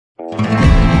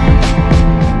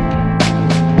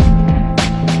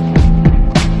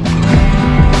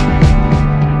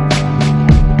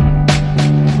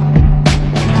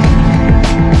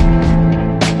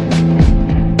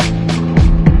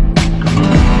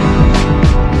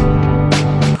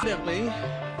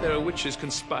Witches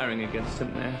conspiring against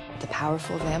him there. The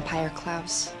powerful vampire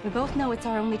Klaus. We both know it's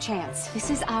our only chance. This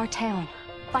is our town.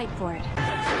 Fight for it.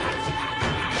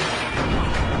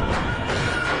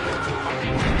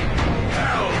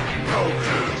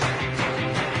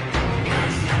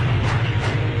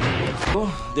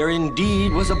 There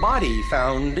indeed was a body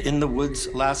found in the woods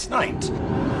last night.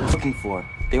 Looking for.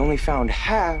 They only found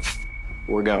half.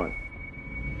 We're going.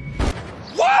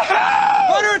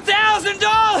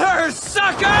 $100,000,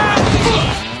 sucker!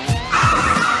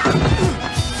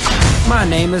 My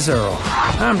name is Earl.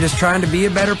 I'm just trying to be a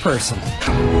better person.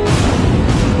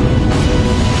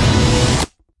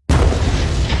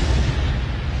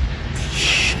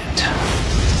 Shit.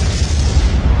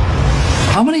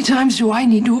 How many times do I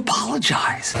need to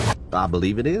apologize? I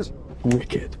believe it is.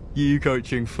 Wicked. You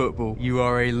coaching football. You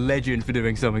are a legend for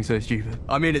doing something so stupid.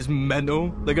 I mean, it's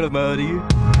mental. They're gonna murder you.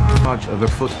 Much of a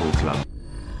football club.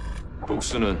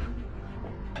 복수는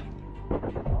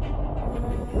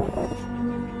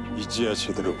이제야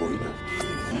제대로 보이는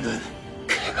는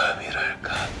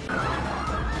쾌감이랄까.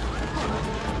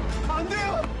 안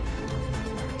돼요.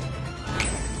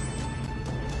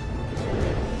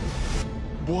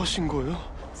 뭐 하신 거예요?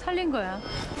 살린 거야.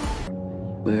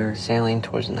 We're sailing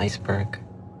towards an iceberg.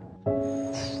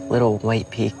 This little white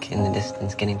peak in the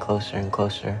distance getting closer and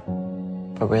closer.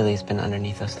 But really, it's been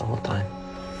underneath us the whole time.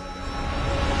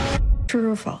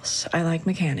 True or false? I like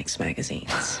mechanics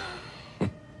magazines.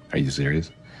 Are you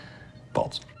serious?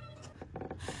 False.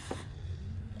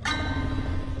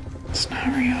 It's not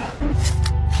real.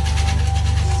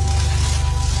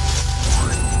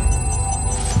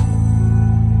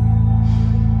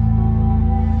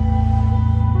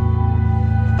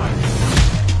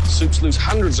 Soups lose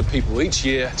hundreds of people each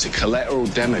year to collateral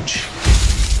damage.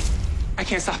 I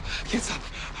can't stop. I can't stop.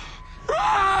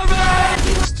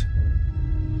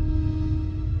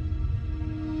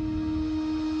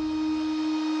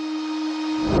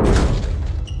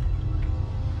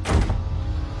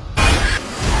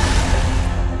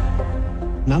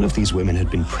 None of these women had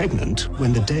been pregnant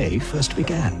when the day first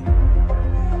began.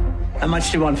 How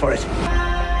much do you want for it?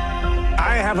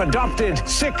 I have adopted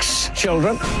 6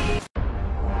 children.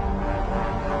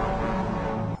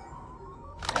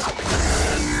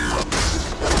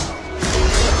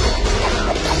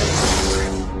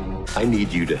 I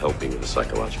need you to help me with a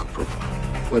psychological profile.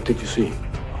 What did you see?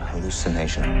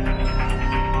 Hallucination.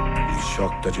 You're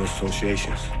shocked at your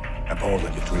associations, appalled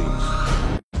at your dreams.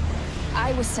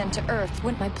 I was sent to Earth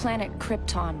when my planet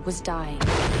Krypton was dying.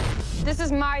 This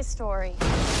is my story.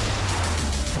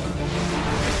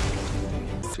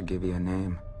 To give you a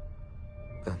name,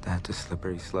 but that's a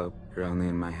slippery slope. You're only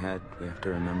in my head. We have to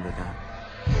remember that.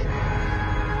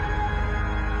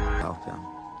 Help them.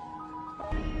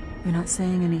 You're not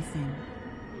saying anything.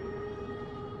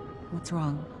 What's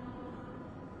wrong?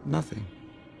 Nothing.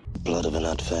 Blood of an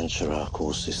adventurer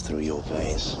courses through your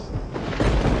veins.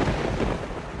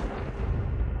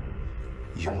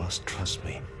 You must trust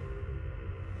me.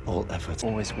 All efforts.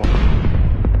 Always one.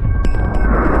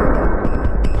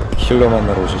 힐러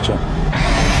만나러 오셨죠?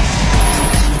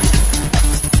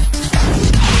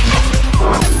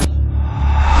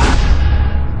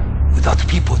 Without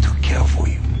people to care for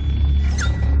you,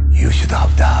 you should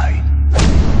have died.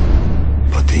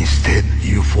 But instead,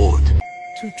 you fought.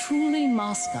 To truly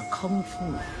master Kung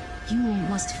Fu, you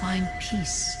must find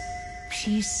peace.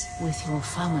 Peace with your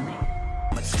family.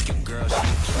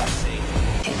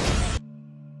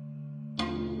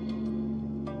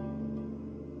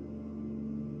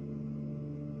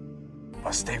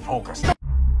 But stay focused.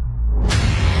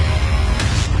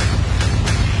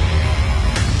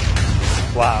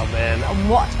 Wow, man. And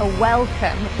what a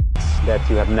welcome. That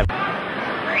you have never...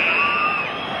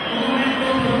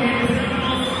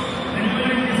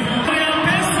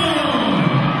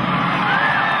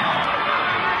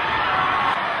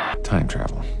 Time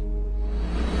travel.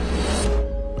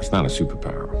 It's not a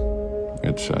superpower.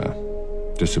 It's a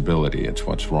disability. It's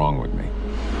what's wrong with me.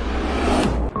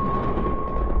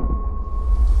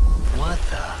 What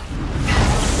the?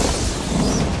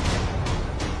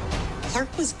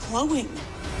 Clark was glowing.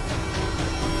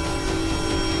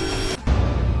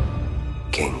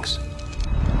 Kings.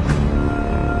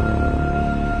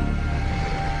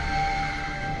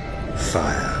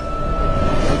 Fire.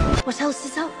 What else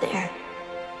is out there?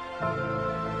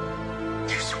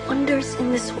 There's wonders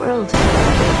in this world.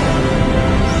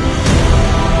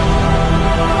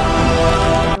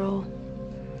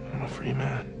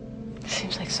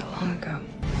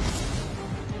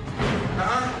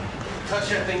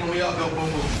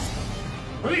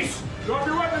 Police, drop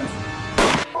your weapons!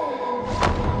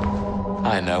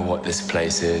 I know what this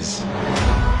place is.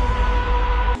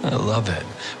 I love it.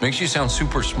 Makes you sound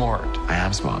super smart. I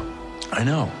am smart. I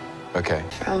know. Okay.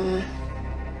 From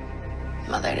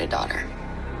mother to daughter.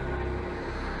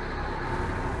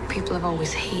 People have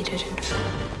always hated and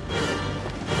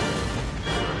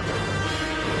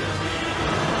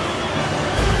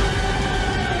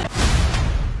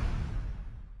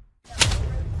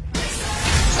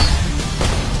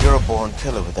You're a born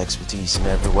killer with expertise in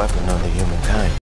every weapon known to humankind.